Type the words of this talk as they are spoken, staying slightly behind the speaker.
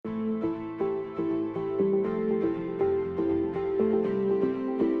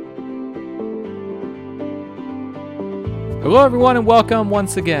Hello, everyone, and welcome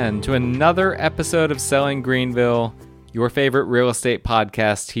once again to another episode of Selling Greenville, your favorite real estate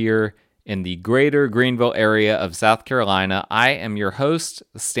podcast here in the greater Greenville area of South Carolina. I am your host,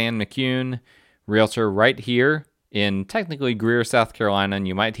 Stan McCune, realtor right here in technically Greer, South Carolina, and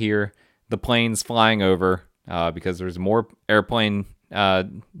you might hear the planes flying over because there's more airplane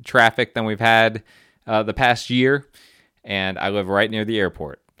traffic than we've had the past year, and I live right near the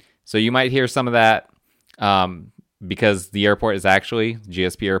airport. So you might hear some of that because the airport is actually,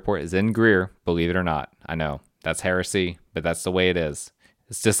 GSP Airport is in Greer, believe it or not. I know, that's heresy, but that's the way it is.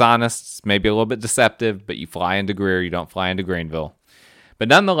 It's dishonest, it's maybe a little bit deceptive, but you fly into Greer, you don't fly into Greenville. But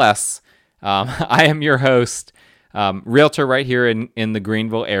nonetheless, I am your host, realtor right here in the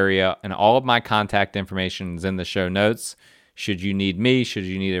Greenville area, and all of my contact information is in the show notes. Should you need me, should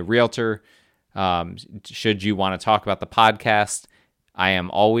you need a realtor, should you want to talk about the podcast, I am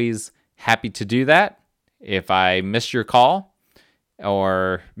always happy to do that. If I miss your call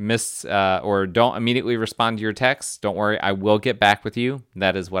or don't immediately respond to your text, don't worry, I will get back with you.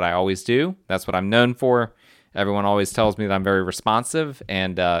 That is what I always do. That's what I'm known for. Everyone always tells me that I'm very responsive,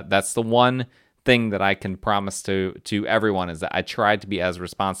 and that's the one thing that I can promise to everyone is that I try to be as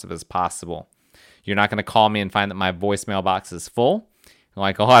responsive as possible. You're not going to call me and find that my voicemail box is full,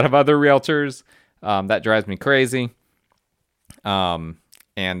 like a lot of other realtors. That drives me crazy.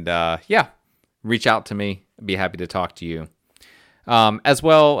 Reach out to me. I'd be happy to talk to you. As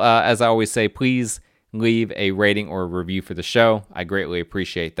well, as I always say, please leave a rating or a review for the show. I greatly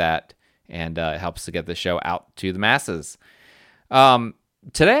appreciate that, and it helps to get the show out to the masses. Today I'm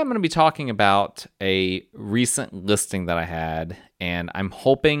going to be talking about a recent listing that I had, and I'm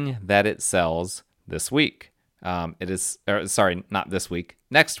hoping that it sells this week. Not this week,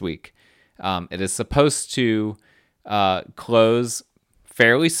 next week. It is supposed to close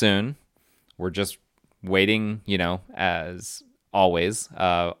fairly soon. We're just waiting, as always.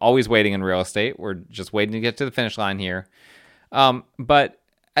 Always waiting in real estate. We're just waiting to get to the finish line here. But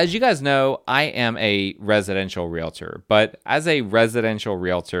as you guys know, I am a residential realtor. But as a residential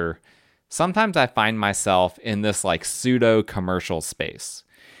realtor, sometimes I find myself in this pseudo commercial space.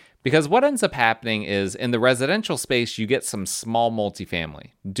 Because what ends up happening is in the residential space, you get some small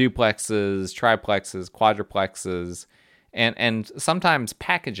multifamily, duplexes, triplexes, quadruplexes, and sometimes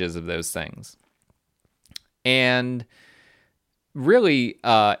packages of those things. And really,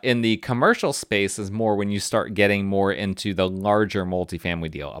 in the commercial space is more when you start getting more into the larger multifamily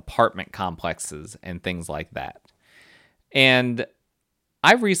deal, apartment complexes and things like that. And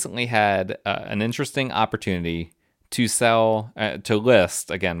I recently had an interesting opportunity to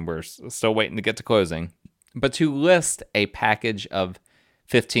list, again, we're still waiting to get to closing, but to list a package of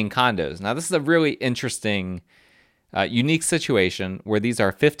 15 condos. Now, this is a really interesting unique situation where these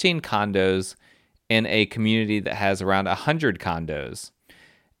are 15 condos in a community that has around 100 condos.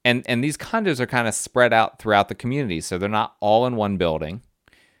 And these condos are kind of spread out throughout the community, so they're not all in one building.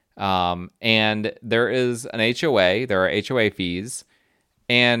 And there is an HOA, there are HOA fees,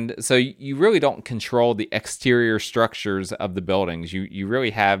 and so you really don't control the exterior structures of the buildings. You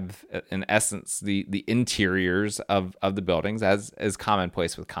really have, in essence, the interiors of the buildings, as is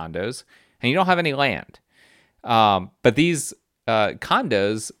commonplace with condos, and you don't have any land. But these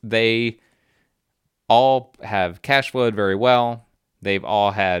condos, they all have cash flowed very well. They've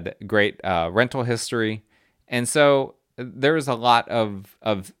all had great rental history. And so there's a lot of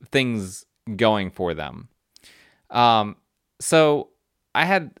things going for them. So I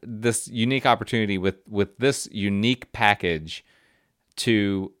had this unique opportunity with this unique package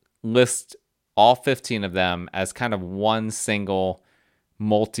to list all 15 of them as kind of one single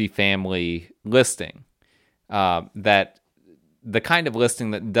multifamily listing. That the kind of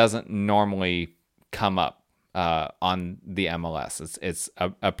listing that doesn't normally come up on the MLS. It's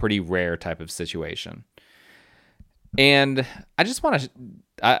a pretty rare type of situation. And I just found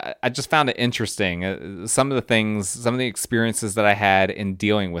it interesting. Some of the experiences that I had in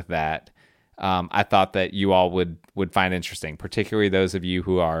dealing with that, I thought that you all would find interesting, particularly those of you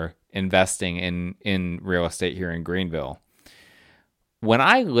who are investing in real estate here in Greenville. When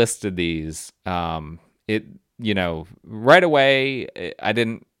I listed these, right away, I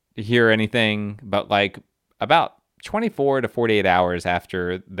didn't hear anything, but about 24 to 48 hours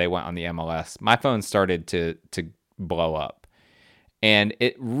after they went on the MLS, my phone started to blow up. And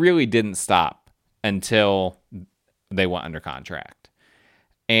it really didn't stop until they went under contract.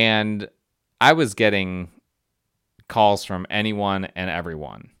 And I was getting calls from anyone and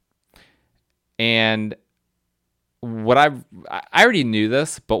everyone. And what I already knew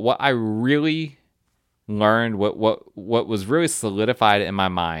this, but what I really learned, what was really solidified in my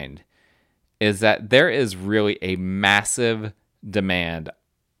mind is that there is really a massive demand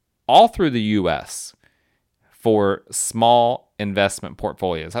all through the U.S. for small investment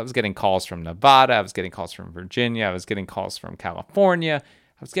portfolios. I was getting calls from Nevada. I was getting calls from Virginia. I was getting calls from California.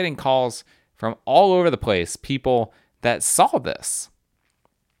 I was getting calls from all over the place, people that saw this.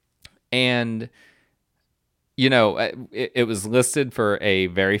 And, it was listed for a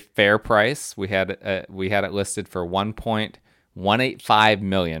very fair price. We had it listed for $1.185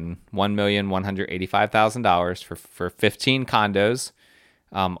 million, $1,185,000 for 15 condos,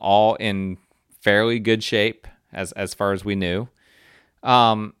 all in fairly good shape as far as we knew.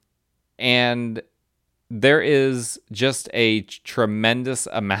 And there is just a tremendous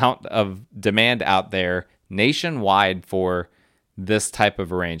amount of demand out there nationwide for this type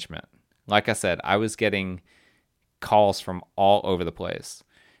of arrangement. Like I said, I was getting calls from all over the place.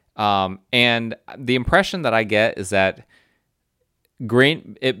 And the impression that I get is that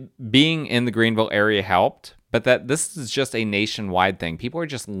it being in the Greenville area helped, but that this is just a nationwide thing. People are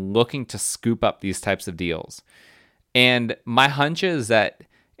just looking to scoop up these types of deals. And my hunch is that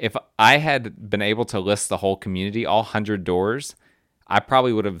if I had been able to list the whole community, all 100 doors, I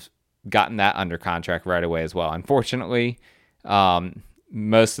probably would have gotten that under contract right away as well. Unfortunately,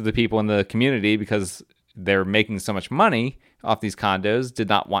 most of the people in the community, because they're making so much money off these condos, did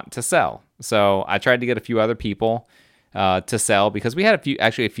not want to sell. So I tried to get a few other people to sell, because we had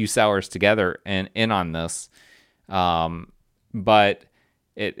a few sellers together and in on this. But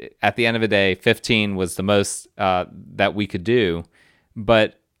at the end of the day, 15 was the most that we could do.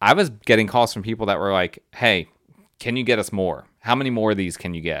 But I was getting calls from people that were like, hey, can you get us more? How many more of these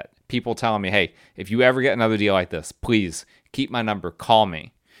can you get? People telling me, hey, if you ever get another deal like this, please keep my number, call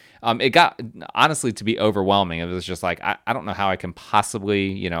me. It got, honestly, to be overwhelming. It was just like, I don't know how I can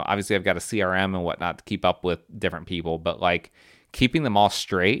possibly, obviously I've got a CRM and whatnot to keep up with different people, but like keeping them all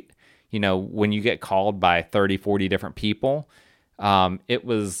straight, when you get called by 30, 40 different people, it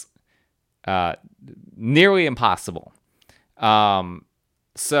was nearly impossible.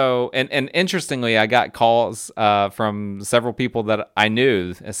 So, and interestingly, I got calls from several people that I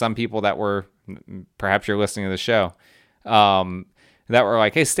knew, some people that were, perhaps you're listening to the show, that were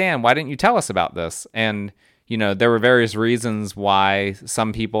like, hey, Stan, why didn't you tell us about this? And, there were various reasons why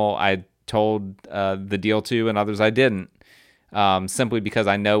some people I told the deal to and others I didn't, simply because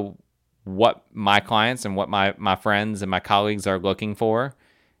I know what my clients and what my friends and my colleagues are looking for.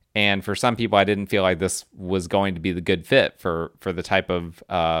 And for some people, I didn't feel like this was going to be the good fit for the type of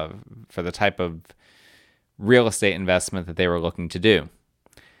real estate investment that they were looking to do.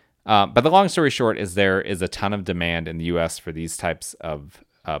 But the long story short is there is a ton of demand in the U.S. for these types of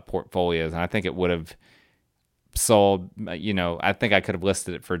portfolios, and I think it would have sold. I think I could have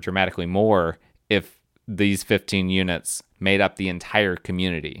listed it for dramatically more if these 15 units made up the entire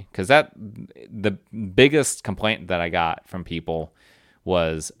community. Because the biggest complaint that I got from people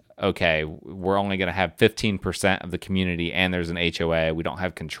was, okay, we're only going to have 15% of the community and there's an HOA. We don't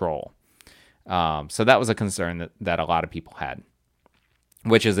have control. So that was a concern that a lot of people had,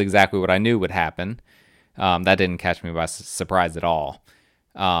 which is exactly what I knew would happen. That didn't catch me by surprise at all.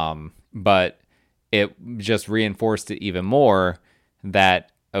 But it just reinforced it even more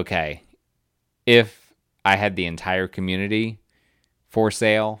that, okay, if I had the entire community for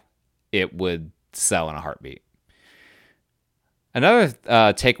sale, it would sell in a heartbeat. Another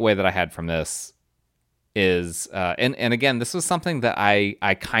takeaway that I had from this is, and again, this was something that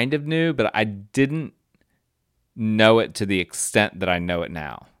I kind of knew, but I didn't know it to the extent that I know it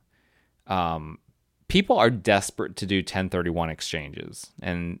now. People are desperate to do 1031 exchanges.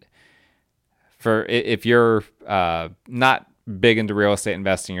 And if you're not big into real estate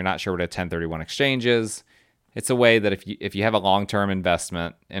investing, you're not sure what a 1031 exchange is, it's a way that if you have a long-term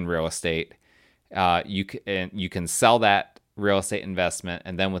investment in real estate, you can sell that real estate investment,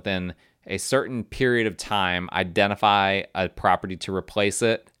 and then within a certain period of time, identify a property to replace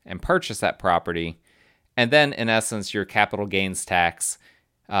it and purchase that property. And then, in essence, your capital gains tax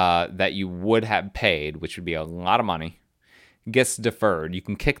that you would have paid, which would be a lot of money, gets deferred. You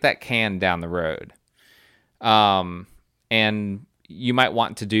can kick that can down the road. And you might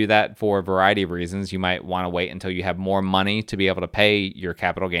want to do that for a variety of reasons. You might want to wait until you have more money to be able to pay your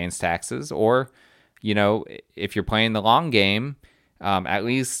capital gains taxes, or if you're playing the long game, at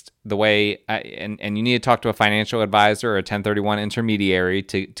least the way, and you need to talk to a financial advisor or a 1031 intermediary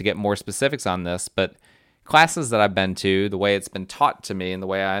to get more specifics on this. But classes that I've been to, the way it's been taught to me and the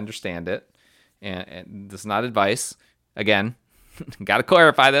way I understand it, and this is not advice, again, got to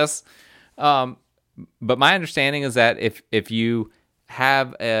clarify this. But my understanding is that if you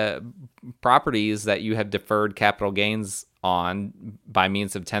have properties that you have deferred capital gains on by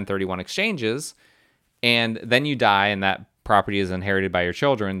means of 1031 exchanges, and then you die and that property is inherited by your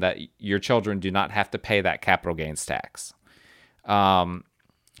children, that your children do not have to pay that capital gains tax.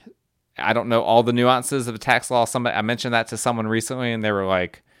 I don't know all the nuances of the tax law. I mentioned that to someone recently, and they were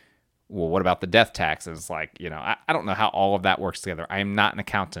like, well, what about the death taxes? Like, I don't know how all of that works together. I am not an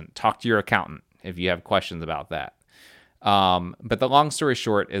accountant. Talk to your accountant if you have questions about that. But the long story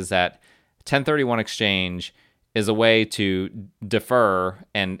short is that 1031 exchange is a way to defer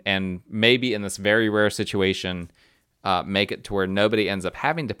and maybe in this very rare situation, make it to where nobody ends up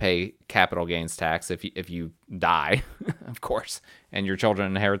having to pay capital gains tax if you die, of course, and your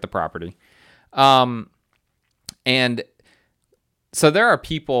children inherit the property. And so there are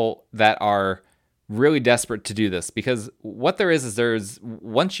people that are really desperate to do this, because what there is there's,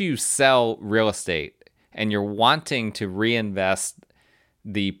 once you sell real estate and you're wanting to reinvest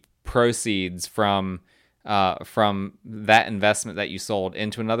the proceeds from that investment that you sold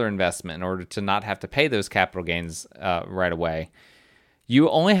into another investment in order to not have to pay those capital gains right away, you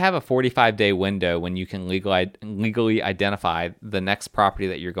only have a 45-day window when you can legally identify the next property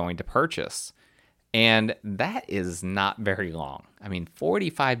that you're going to purchase. And that is not very long. I mean,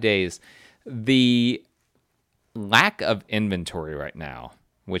 45 days. The lack of inventory right now,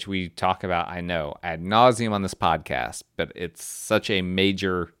 which we talk about, I know, ad nauseum on this podcast, but it's such a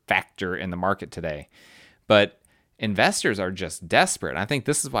major factor in the market today. But investors are just desperate. I think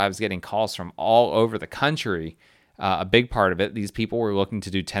this is why I was getting calls from all over the country. A big part of it, these people were looking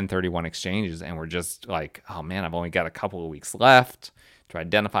to do 1031 exchanges and were just like, oh man, I've only got a couple of weeks left to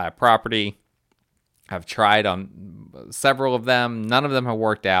identify a property. I've tried on several of them. None of them have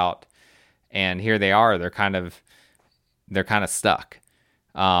worked out. And here they are. They're kind of stuck.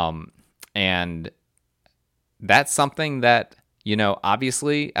 And that's something that,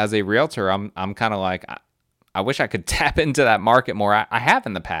 obviously as a realtor, I'm kind of like, I wish I could tap into that market more. I have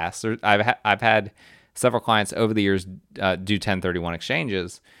in the past. I've had several clients over the years do 1031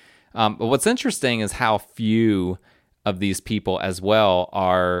 exchanges. But what's interesting is how few of these people as well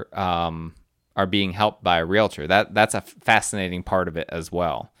are being helped by a realtor. That's a fascinating part of it as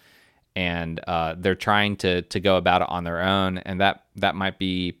well. And they're trying to go about it on their own, and that might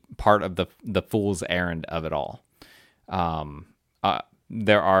be part of the fool's errand of it all.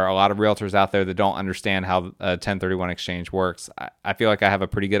 There are a lot of realtors out there that don't understand how a 1031 exchange works. I feel like I have a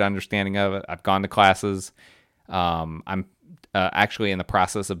pretty good understanding of it. I've gone to classes. I'm actually in the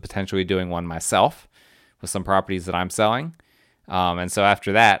process of potentially doing one myself with some properties that I'm selling. And so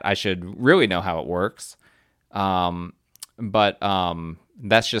after that, I should really know how it works. But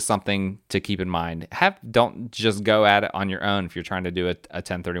that's just something to keep in mind. Don't just go at it on your own if you're trying to do a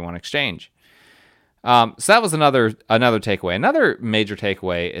 1031 exchange. So that was another takeaway. Another major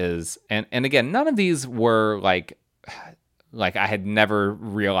takeaway is, and again, none of these were like I had never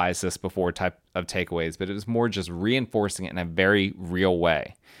realized this before type of takeaways, but it was more just reinforcing it in a very real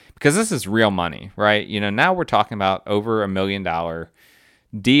way, because this is real money, right? Now we're talking about over $1 million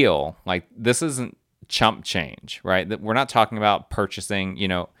deal. Like, this isn't chump change, right? That we're not talking about purchasing,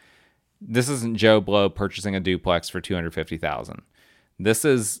 this isn't Joe Blow purchasing a duplex for $250,000. This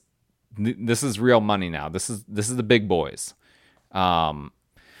is real money now. This is the big boys. There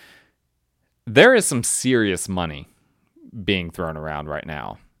is some serious money being thrown around right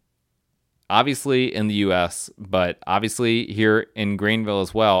now. Obviously in the US, but obviously here in Greenville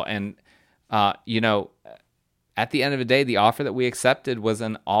as well. And at the end of the day, the offer that we accepted was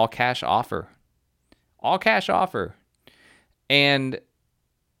an all cash offer. All cash offer. And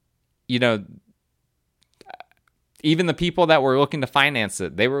even the people that were looking to finance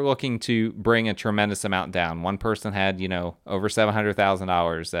it, they were looking to bring a tremendous amount down. One person had, over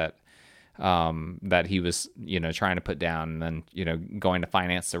 $700,000 that he was, trying to put down, and then, going to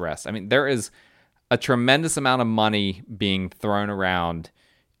finance the rest. I mean, there is a tremendous amount of money being thrown around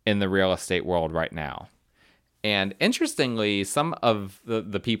in the real estate world right now. And interestingly, some of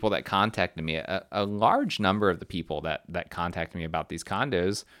the people that contacted me, a large number of the people that contacted me about these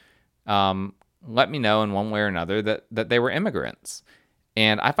condos, let me know in one way or another that they were immigrants.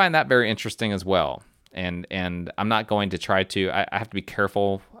 And I find that very interesting as well. And I'm not going to try to, I have to be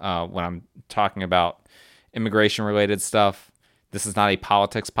careful when I'm talking about immigration related stuff. This is not a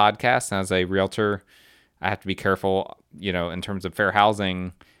politics podcast. And as a realtor, I have to be careful, in terms of fair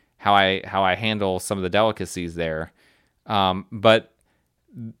housing, how I handle some of the delicacies there. But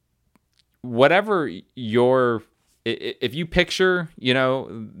whatever if you picture,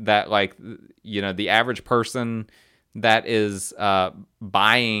 that like, the average person that is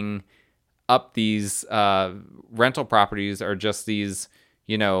buying up these rental properties are just these,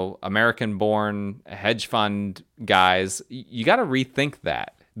 American-born hedge fund guys, you got to rethink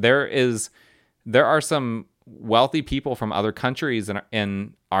that. There are some wealthy people from other countries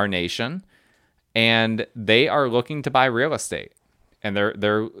in our nation, and they are looking to buy real estate, and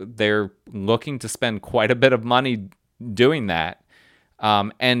they're looking to spend quite a bit of money doing that.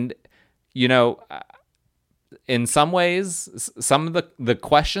 And in some ways, some of the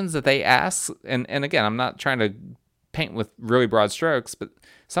questions that they ask, and again, I'm not trying to paint with really broad strokes, but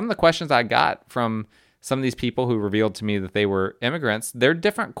some of the questions I got from some of these people who revealed to me that they were immigrants, they're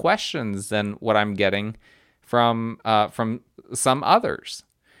different questions than what I'm getting from some others.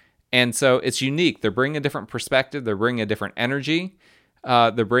 And so it's unique. They're bringing a different perspective. They're bringing a different energy.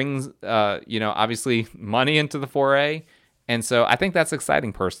 They're bringing, obviously money into the foray. And so I think that's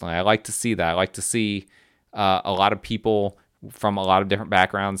exciting personally. I like to see that. I like to see a lot of people from a lot of different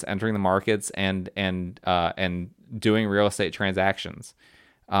backgrounds entering the markets and doing real estate transactions.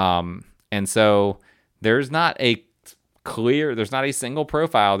 And so there's not a single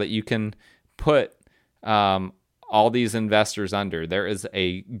profile that you can put all these investors under. There is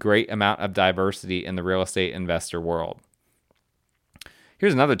a great amount of diversity in the real estate investor world.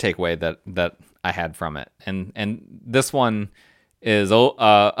 Here's another takeaway that I had from it, and this one is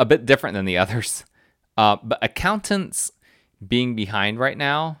a bit different than the others. But accountants being behind right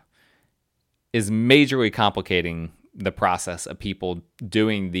now is majorly complicating the process of people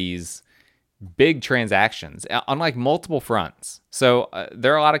doing these big transactions on like multiple fronts. So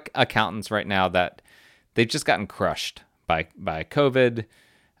there are a lot of accountants right now that they've just gotten crushed by COVID,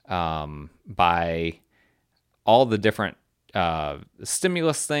 by all the different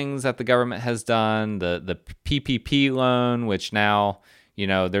stimulus things that the government has done, the PPP loan, which now,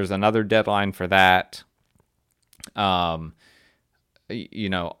 there's another deadline for that. All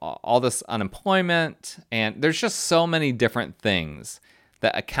this unemployment, and there's just so many different things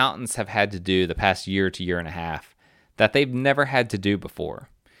that accountants have had to do the past year to year and a half that they've never had to do before.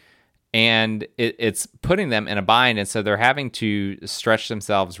 And it's putting them in a bind, and so they're having to stretch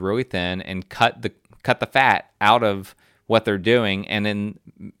themselves really thin and cut the fat out of what they're doing. And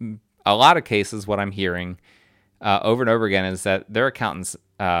in a lot of cases, what I'm hearing over and over again is that their accountants,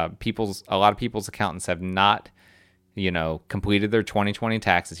 a lot of people's accountants have not, completed their 2020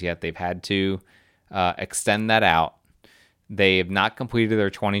 taxes yet. They've had to extend that out. They have not completed their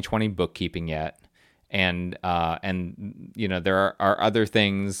 2020 bookkeeping yet, and there are other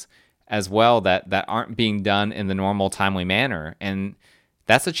things as well that aren't being done in the normal timely manner, and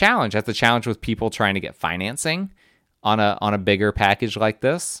that's a challenge. That's a challenge with people trying to get financing on a bigger package like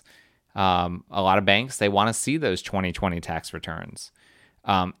this. A lot of banks, they want to see those 2020 tax returns.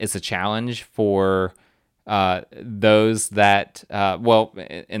 It's a challenge for those that,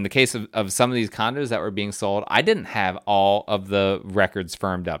 in the case of some of these condos that were being sold, I didn't have all of the records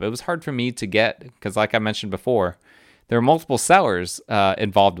firmed up. It was hard for me to get, because like I mentioned before, there are multiple sellers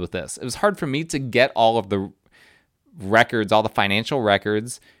involved with this. It was hard for me to get all of the records, all the financial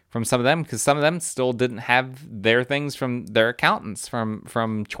records from some of them, because some of them still didn't have their things from their accountants from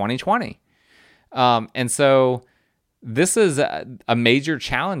 2020. And so this is a major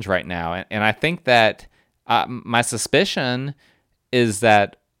challenge right now. And I think that my suspicion is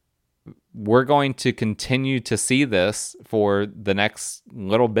that we're going to continue to see this for the next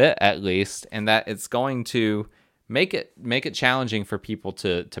little bit at least, and that it's going to make it challenging for people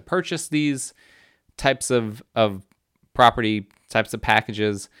to purchase these types of property, types of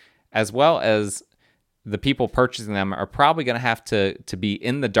packages, as well as the people purchasing them are probably going to have to be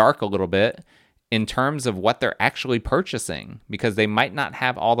in the dark a little bit in terms of what they're actually purchasing, because they might not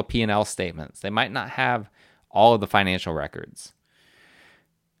have all the P&L statements. They might not have all of the financial records.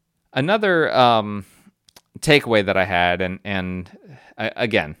 Another takeaway that I had, and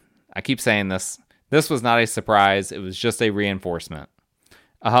again, I keep saying this was not a surprise. It was just a reinforcement.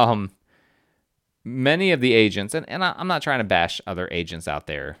 Many of the agents, and I'm not trying to bash other agents out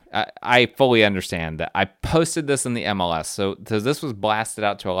there. I fully understand that. I posted this in the MLS, so this was blasted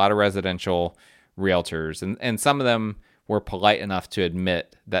out to a lot of residential realtors, and some of them were polite enough to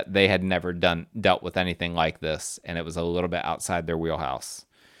admit that they had never dealt with anything like this, and it was a little bit outside their wheelhouse.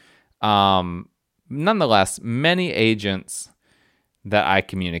 Nonetheless, many agents that I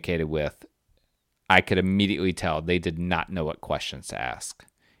communicated with, I could immediately tell they did not know what questions to ask.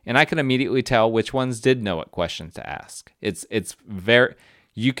 And I could immediately tell which ones did know what questions to ask. It's very,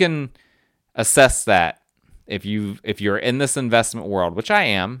 you can assess that if you're in this investment world, which I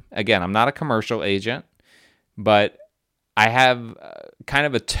am. Again, I'm not a commercial agent, but I have kind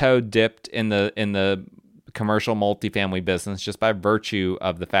of a toe dipped in the commercial multifamily business just by virtue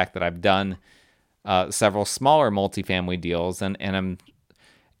of the fact that I've done several smaller multifamily deals, and I'm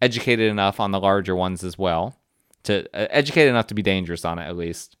educated enough on the larger ones as well, to educated enough to be dangerous on it at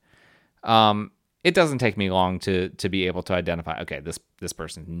least. It doesn't take me long to be able to identify, okay, this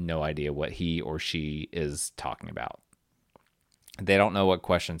person has no idea what he or she is talking about. They don't know what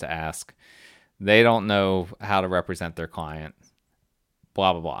questions to ask. They don't know how to represent their client.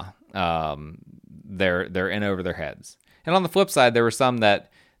 Blah blah blah. They're in over their heads. And on the flip side, there were some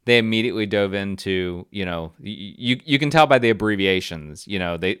that they immediately dove into. You can tell by the abbreviations.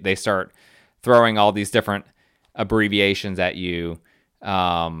 They start throwing all these different abbreviations at you.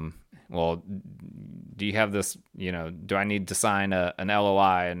 Well, do you have this? Do I need to sign an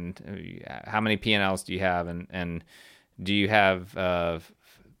LOI? And how many P&Ls do you have? And do you have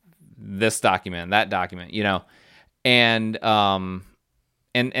this document, that document? And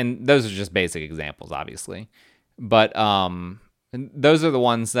those are just basic examples, obviously. But those are the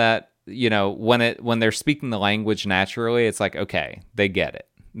ones that when they're speaking the language naturally, it's like, okay, they get it.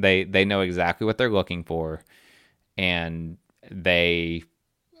 They know exactly what they're looking for, and they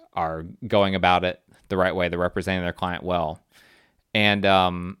are going about it the right way. They're representing their client well. And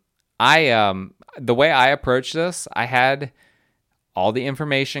the way I approached this, I had all the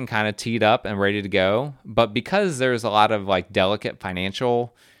information kind of teed up and ready to go. But because there's a lot of like delicate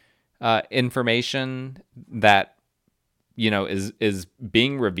financial information that is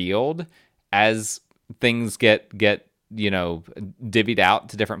being revealed as things get divvied out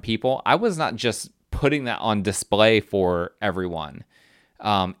to different people, I was not just putting that on display for everyone.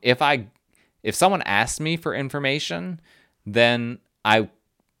 If someone asked me for information, then I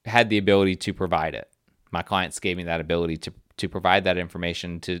had the ability to provide it. My clients gave me that ability to provide that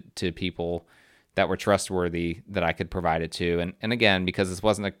information to people that were trustworthy, that I could provide it to. And again, because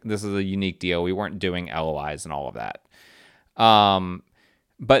this is a unique deal, we weren't doing LOIs and all of that.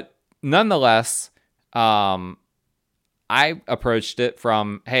 But nonetheless, I approached it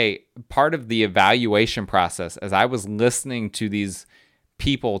from, hey, part of the evaluation process, as I was listening to these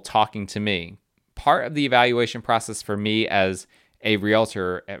people talking to me, part of the evaluation process for me as a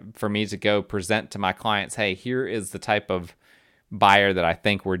realtor, for me to go present to my clients, hey, here is the type of buyer that I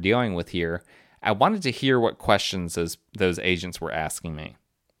think we're dealing with here. I wanted to hear what questions those agents were asking me.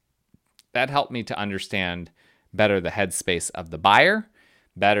 That helped me to understand better the headspace of the buyer,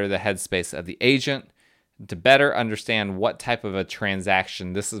 better the headspace of the agent, to better understand what type of a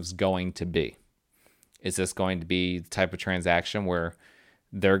transaction this is going to be. Is this going to be the type of transaction where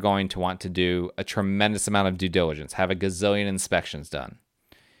they're going to want to do a tremendous amount of due diligence, have a gazillion inspections done?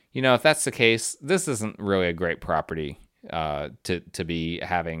 If that's the case, this isn't really a great property to be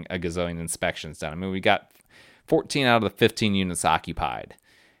having a gazillion inspections done. I mean, we got 14 out of the 15 units occupied.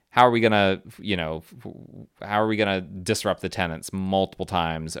 How are we gonna disrupt the tenants multiple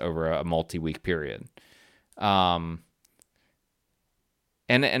times over a multi-week period? And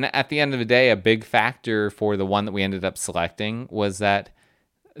at the end of the day, a big factor for the one that we ended up selecting was that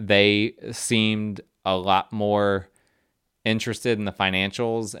they seemed a lot more interested in the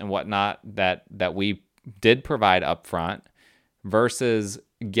financials and whatnot that we did provide up front, versus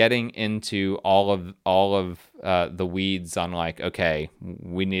getting into all of the weeds on like, okay,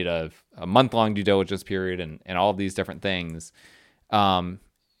 we need a month-long due diligence period and all of these different things. The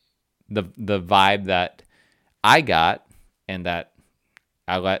vibe that I got, and that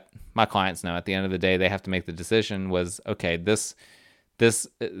I let my clients know at the end of the day, they have to make the decision, was, okay, this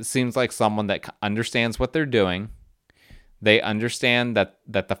seems like someone that understands what they're doing. They understand that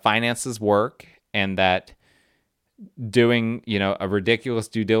the finances work, and that doing, a ridiculous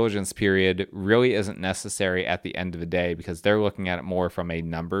due diligence period really isn't necessary at the end of the day, because they're looking at it more from a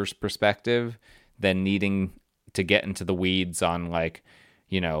numbers perspective than needing to get into the weeds on like,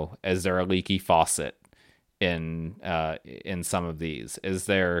 is there a leaky faucet in some of these? Is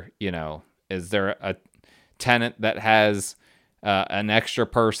there a tenant that has an extra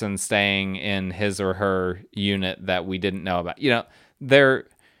person staying in his or her unit that we didn't know about?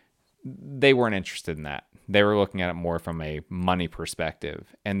 They weren't interested in that. They were looking at it more from a money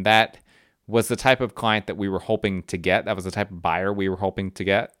perspective. And that was the type of client that we were hoping to get. That was the type of buyer we were hoping to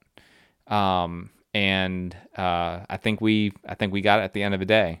get. I think we got it at the end of the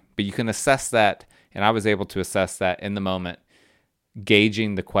day. But you can assess that, and I was able to assess that in the moment,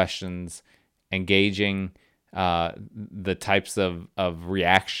 gauging the questions and gauging the types of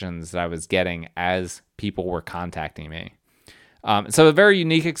reactions that I was getting as people were contacting me. So a very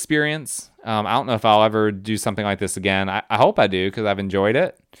unique experience. I don't know if I'll ever do something like this again. I hope I do, because I've enjoyed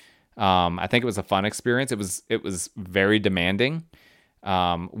it. I think it was a fun experience. It was very demanding.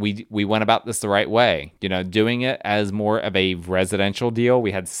 We went about this the right way, doing it as more of a residential deal.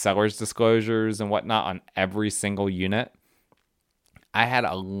 We had seller's disclosures and whatnot on every single unit. I had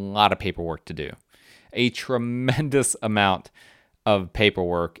a lot of paperwork to do, a tremendous amount of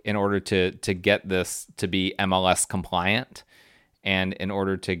paperwork in order to get this to be MLS compliant, and in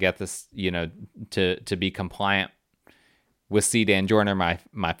order to get this, to be compliant with C. Dan Joyner,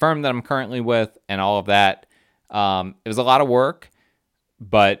 my firm that I'm currently with, and all of that. It was a lot of work,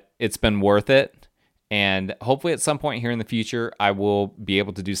 but it's been worth it. And hopefully at some point here in the future, I will be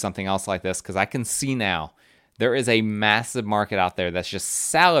able to do something else like this, because I can see now there is a massive market out there that's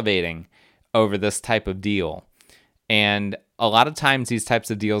just salivating over this type of deal. And a lot of times these types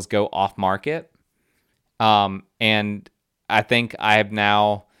of deals go off market. And I think I have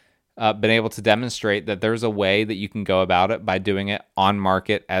now been able to demonstrate that there's a way that you can go about it by doing it on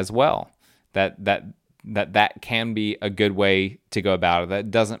market as well. That can be a good way to go about it.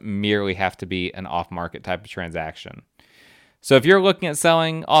 That doesn't merely have to be an off-market type of transaction. So if you're looking at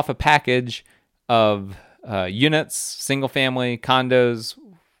selling off a package of units, single-family, condos,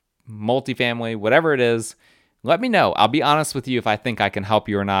 multifamily, whatever it is, let me know. I'll be honest with you if I think I can help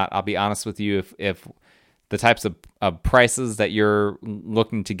you or not. I'll be honest with you if the types of prices that you're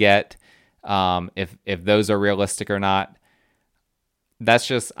looking to get, if those are realistic or not. That's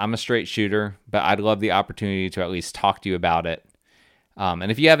just, I'm a straight shooter, but I'd love the opportunity to at least talk to you about it. And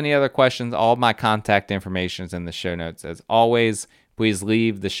if you have any other questions, all of my contact information is in the show notes. As always, please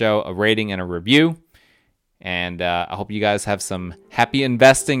leave the show a rating and a review. And I hope you guys have some happy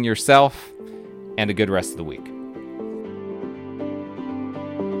investing yourself and a good rest of the week.